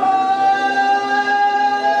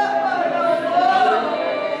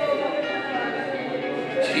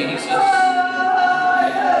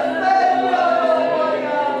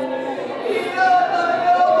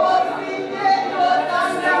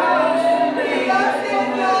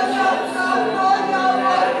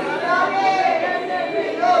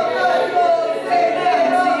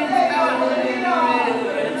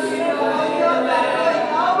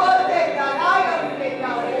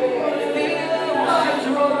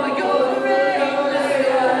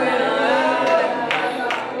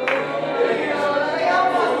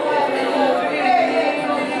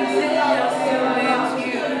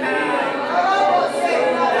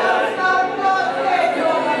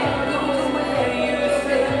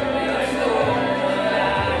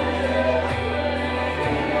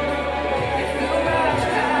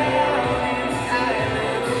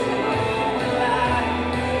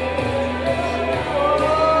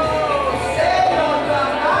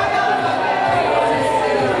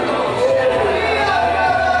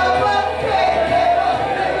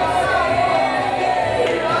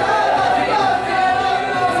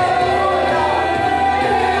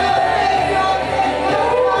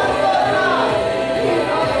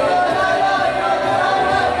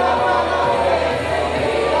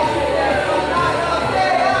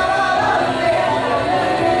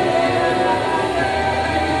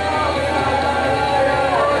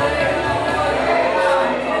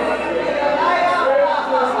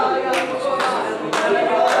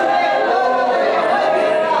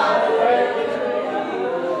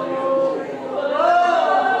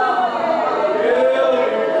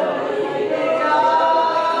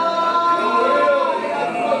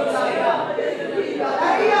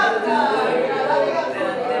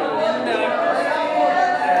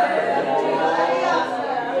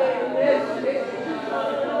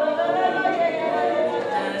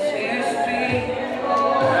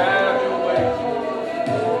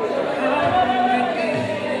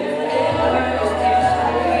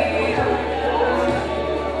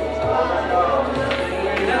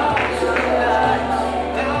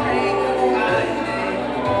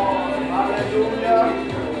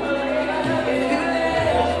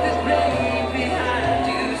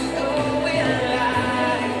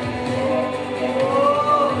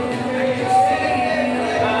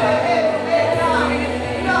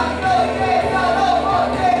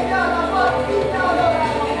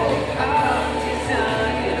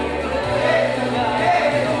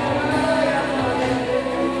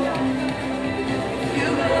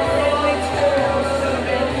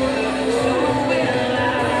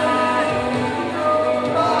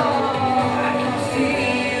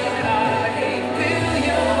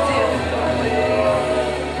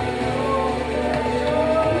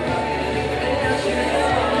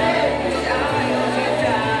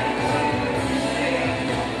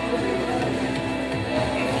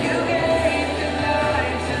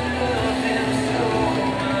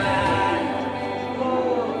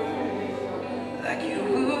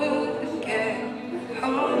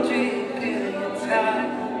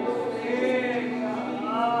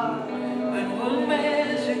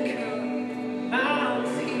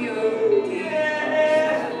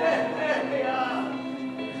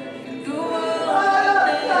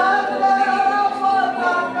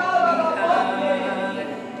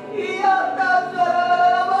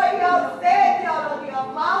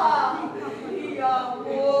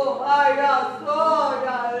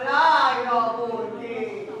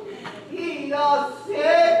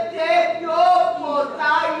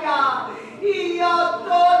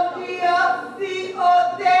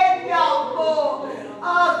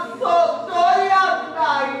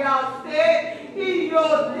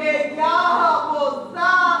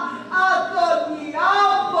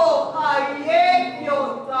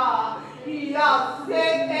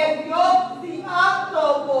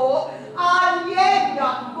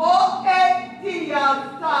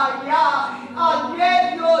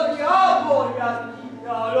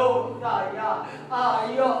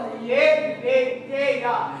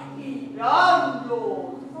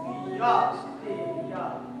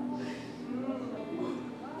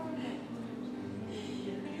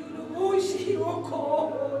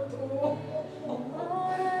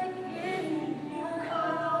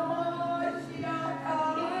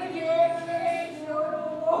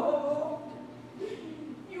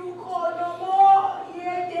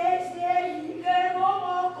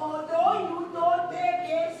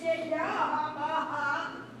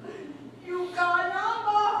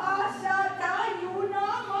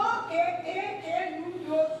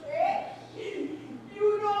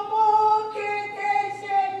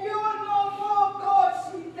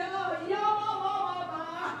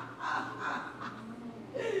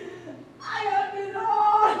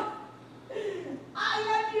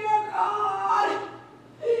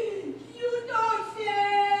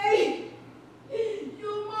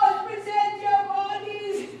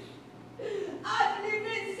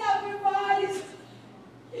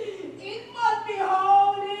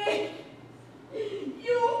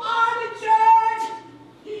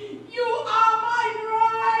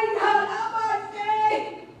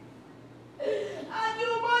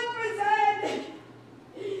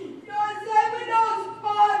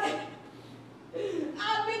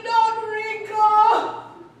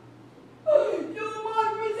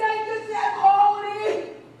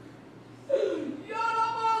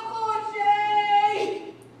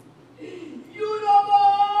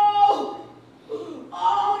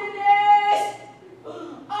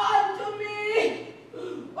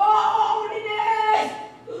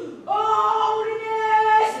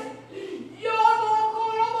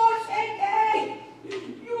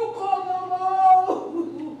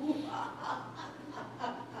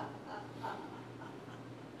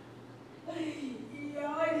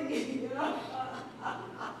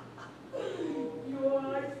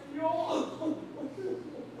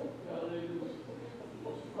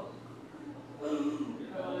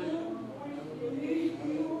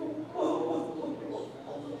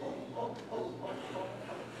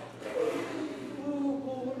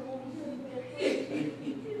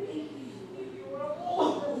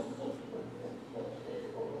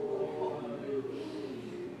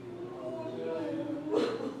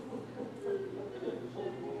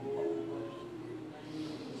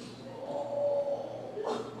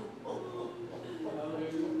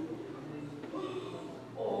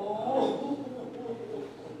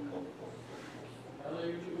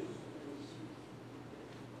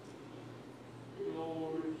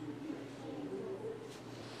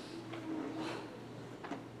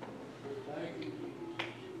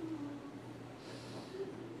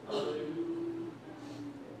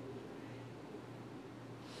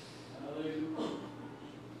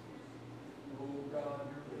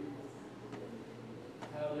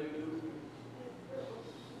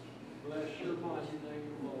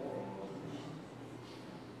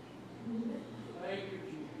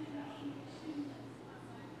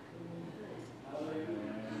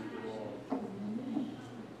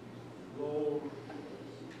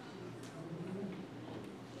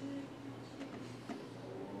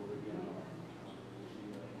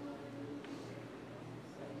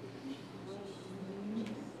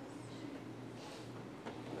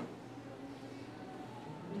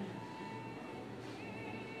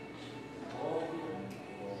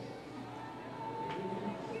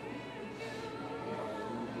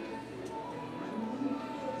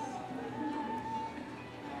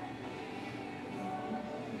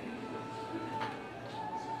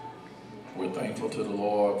 We're thankful to the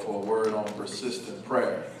Lord for a word on persistent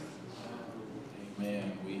prayer.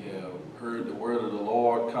 Amen. We have heard the word of the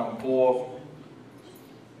Lord come forth.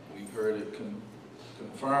 We've heard it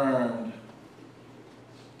confirmed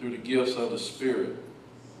through the gifts of the Spirit.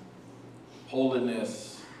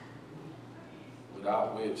 Holiness,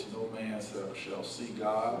 without which no man shall see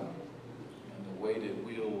God. And the way that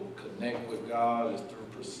we'll connect with God is through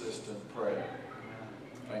persistent prayer.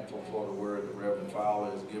 Thankful for the word that Reverend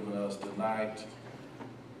Fowler has given us tonight.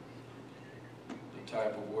 The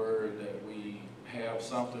type of word that we have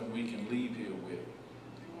something we can leave here with.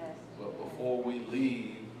 Yes. But before we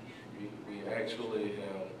leave, we actually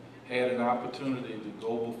have had an opportunity to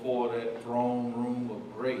go before that throne room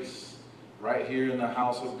of grace right here in the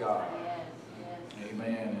house of God. Yes, yes.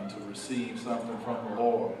 Amen. And to receive something from the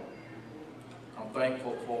Lord. I'm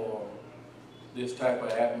thankful for this type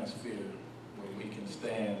of atmosphere where we can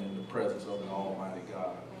stand in the presence of the Almighty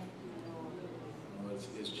God. You know,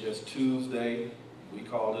 it's just Tuesday. We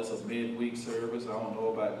call this a midweek service. I don't know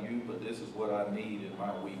about you, but this is what I need in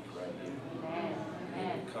my week right here.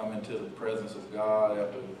 Amen. To come into the presence of God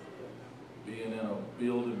after being in a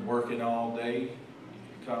building working all day. You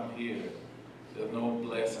can come here. There's no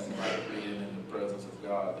blessing like being in the presence of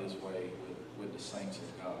God this way with the saints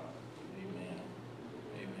of God. Amen.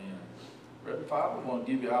 Amen. Reverend Father, I want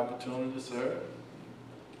to give you an opportunity, sir.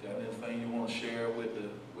 Got anything you want to share with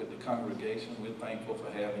the congregation? We're thankful for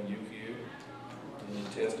having you here. Any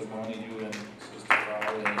testimony you and Sister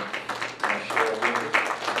Fowler want to share with us?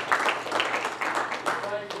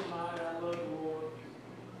 Thank you tonight. I love the Lord.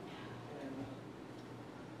 And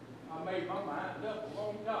I made my mind up a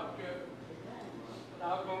long time ago. And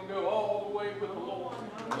I'm going to go all the way with the Lord.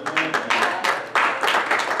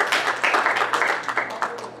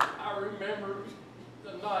 I remember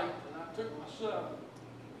the night that I took my son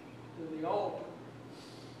to the altar.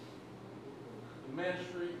 The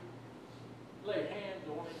ministry laid hands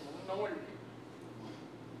on him and anointed him.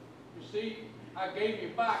 You see, I gave you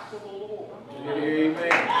back to the Lord. Amen.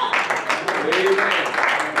 Amen.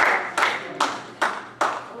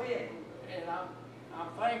 And I'm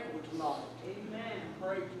thankful tonight. Amen.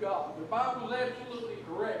 Praise God. The Bible is absolutely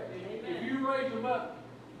correct. If you raise them up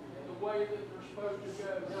the way that they're supposed to go,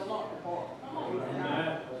 they'll not depart.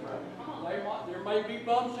 There may be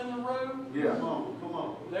bumps in the road. Yeah. Come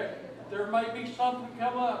on. There may be something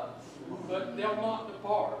come up, but they'll not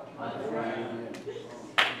depart.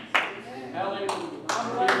 Hallelujah. I'm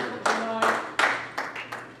thankful tonight.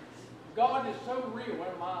 God is so real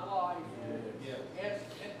in my life.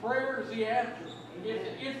 And prayer is the answer.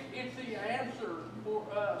 It's the answer for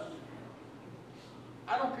us.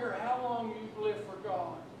 I don't care how long you've lived for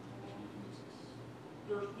God.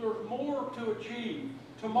 There's more to achieve.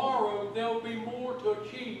 Tomorrow there'll be more to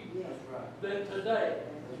achieve than today.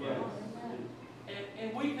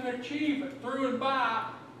 And we can achieve it through and by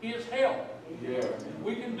His help. Yeah.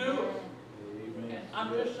 We can do it. And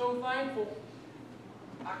I'm just so thankful.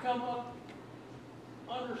 I come up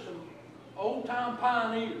under some old-time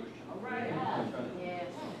pioneers. Yes.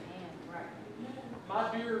 Right. My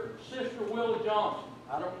dear sister Willie Johnson.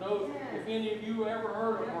 I don't know if any of you ever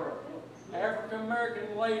heard of her.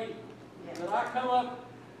 African-American lady. That I come up,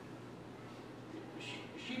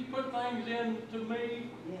 she put things into me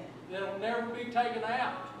that'll never be taken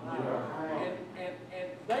out. And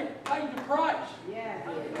they paid the price.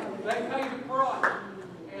 They paid the price.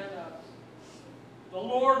 And the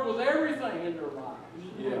Lord was everything in their lives.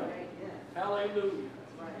 Yeah. Hallelujah.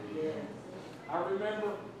 I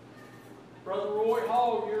remember Brother Roy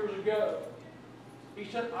Hall years ago. He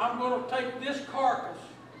said, I'm going to take this carcass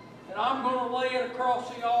and I'm going to lay it across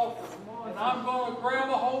the altar. And I'm going to grab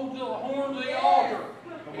a hold of the horn of the altar.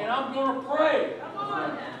 And I'm going to pray.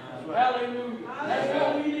 Hallelujah. That's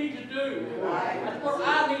what we need to do. That's what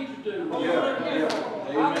I need to do. I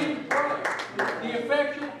need to pray. The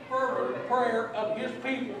effectual fervent prayer of His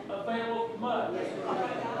people availeth much.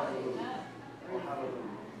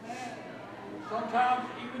 Sometimes,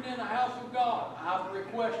 even in the house of God, I've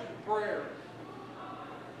requested prayer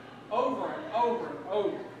over and over and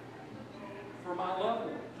over for my loved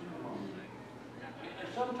ones. And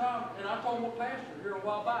sometimes, and I told my pastor here a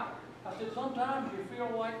while back, I said, sometimes you feel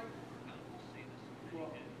like,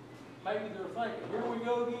 well, maybe they're thinking, here we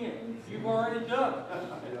go again. You've already done it.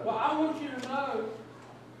 Well, I want you to know,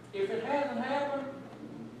 if it hasn't happened,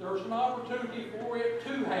 there's an opportunity for it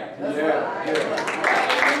to happen. There's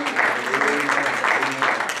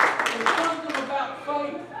something about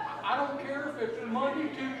faith. I don't care if it's Monday,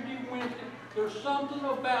 Tuesday, Wednesday. There's something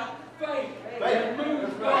about faith that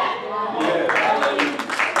moves God. Hallelujah.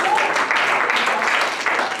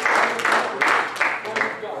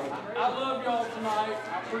 I love y'all.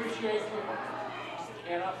 appreciate you.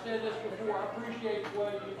 And I've said this before, I appreciate the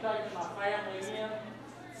way you've taken my family in.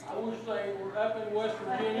 I wish they were up in West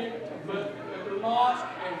Virginia, but they're not.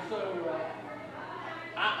 And so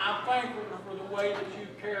I'm thankful for the way that you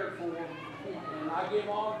cared for them. And I give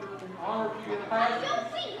honor to your pastor.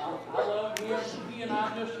 I love him. He and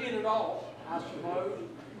I just hit it off, I suppose.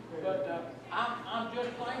 But I'm just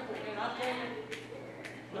thankful. And I tell you,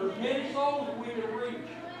 there's many souls that we can reach.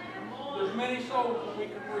 There's many souls that we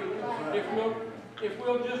can reach. If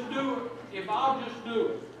we'll just do it, if I'll just do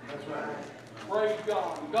it. That's right. Praise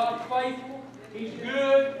God. God's faithful. He's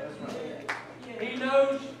good. He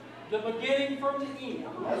knows the beginning from the end.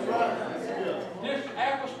 That's right. This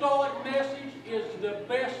apostolic message is the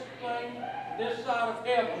best thing this side of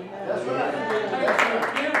heaven. That's right. It takes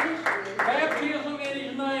repentance, baptism in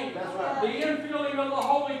His name, That's right. the infilling of the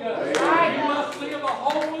Holy Ghost. You must live a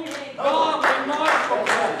holy, godly life.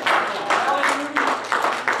 Hallelujah.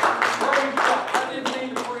 Praise God. I didn't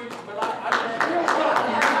mean to preach, but I just feel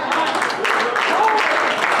something.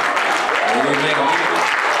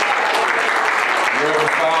 Wherever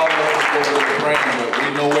Father, but we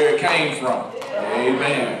know where it came from.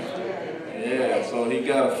 Amen. Yeah, so he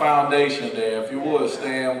got a foundation there. If you would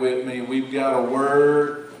stand with me, we've got a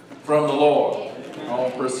word from the Lord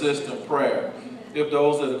on persistent prayer. If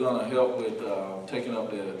those that are going to help with taking up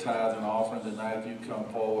their tithes and offering tonight, if you come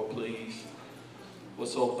forward, please. We're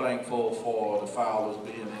so thankful for the Fowlers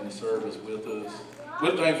being in the service with us.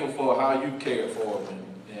 We're thankful for how you cared for them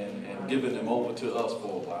and giving them over to us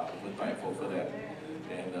for a while. We're thankful for that.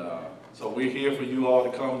 And so we're here for you all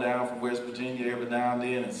to come down from West Virginia every now and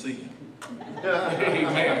then and see him.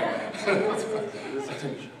 Amen.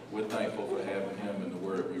 We're thankful for having him and the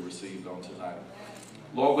word we received on tonight.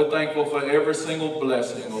 Lord, we're thankful for every single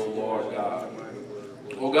blessing, oh Lord God.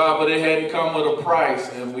 Oh God, but it hadn't come with a price,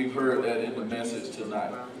 and we've heard that in the message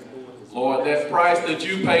tonight. Lord, that price that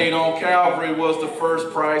you paid on Calvary was the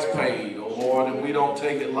first price paid, oh Lord, and we don't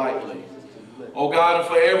take it lightly. Oh God, and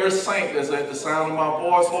for every saint that's at the sound of my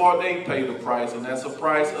voice, Lord, they pay the price, and that's a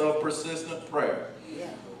price of persistent prayer.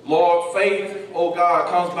 Lord, faith, oh God,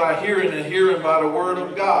 comes by hearing and hearing by the word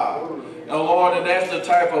of God. And Lord, and that's the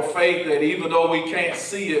type of faith that even though we can't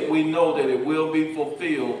see it, we know that it will be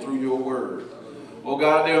fulfilled through your word. Oh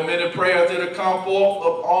God, there are many prayers that have come forth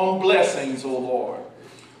on blessings, oh Lord.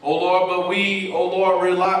 Oh Lord, but we, oh Lord,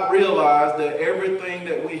 realize that everything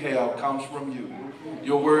that we have comes from you.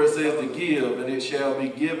 Your word says to give, and it shall be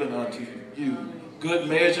given unto you. Good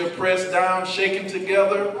measure, pressed down, shaken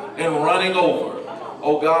together, and running over.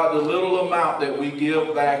 Oh God, the little amount that we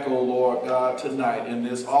give back, oh Lord God, tonight in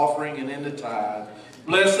this offering and in the tithe,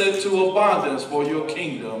 bless it to abundance for your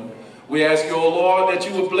kingdom. We ask you, oh Lord, that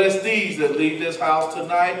you would bless these that leave this house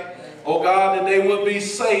tonight. Oh God, that they would be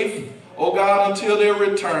safe, oh God, until their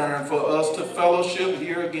return for us to fellowship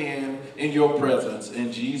here again in your presence.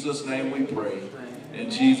 In Jesus' name we pray. In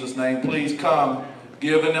Jesus' name, please come,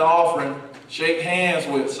 give in the offering, shake hands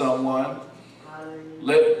with someone.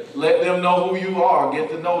 Let them know who you are. Get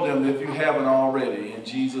to know them if you haven't already. In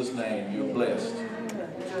Jesus' name, you're blessed.